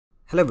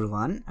Hello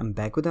everyone, I'm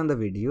back with another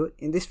video.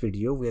 In this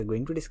video, we are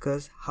going to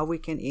discuss how we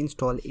can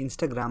install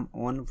Instagram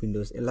on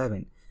Windows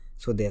 11.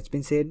 So that's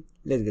been said,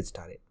 let's get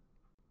started.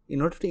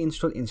 In order to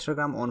install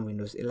Instagram on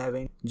Windows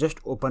 11, just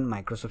open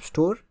Microsoft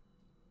Store.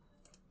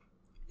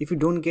 If you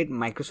don't get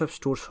Microsoft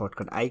Store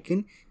shortcut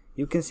icon,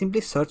 you can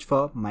simply search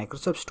for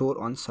Microsoft Store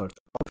on search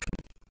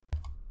option.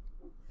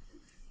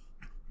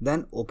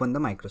 Then open the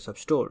Microsoft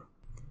Store.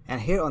 And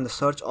here on the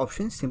search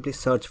option, simply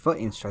search for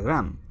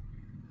Instagram.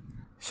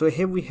 So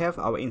here we have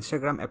our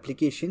Instagram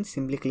application.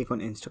 Simply click on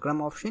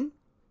Instagram option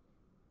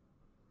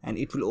and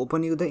it will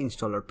open you the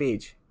installer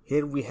page.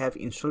 Here we have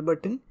install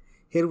button.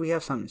 Here we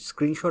have some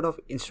screenshot of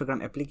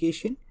Instagram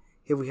application.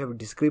 Here we have a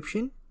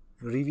description,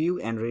 review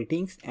and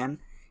ratings, and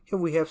here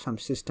we have some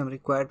system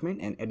requirement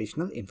and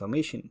additional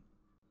information.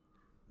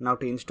 Now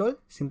to install,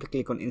 simply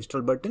click on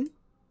install button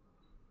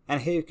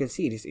and here you can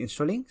see it is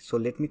installing. So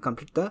let me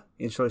complete the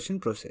installation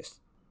process.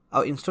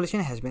 Our installation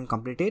has been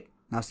completed.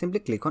 Now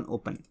simply click on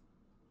open.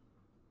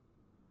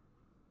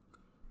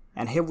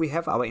 And here we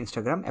have our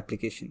Instagram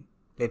application.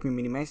 Let me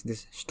minimize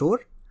this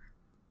store.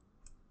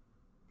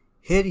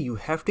 Here you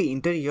have to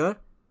enter your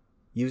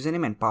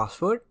username and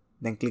password.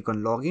 Then click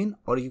on login,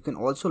 or you can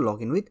also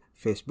log in with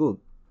Facebook.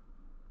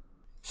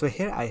 So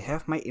here I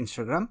have my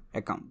Instagram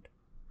account.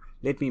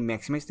 Let me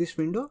maximize this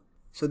window.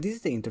 So this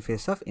is the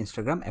interface of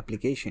Instagram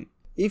application.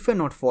 If you're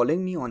not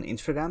following me on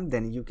Instagram,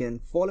 then you can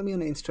follow me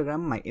on Instagram.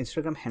 My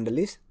Instagram handle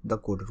is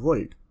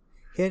thecoderworld.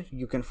 Here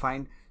you can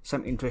find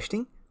some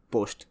interesting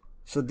posts.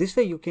 So this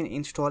way you can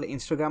install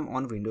Instagram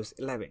on Windows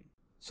 11.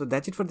 So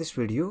that's it for this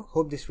video.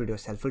 Hope this video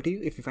is helpful to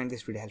you. If you find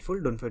this video helpful,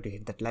 don't forget to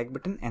hit that like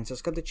button and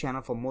subscribe the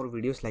channel for more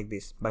videos like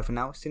this. Bye for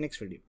now. See you next video.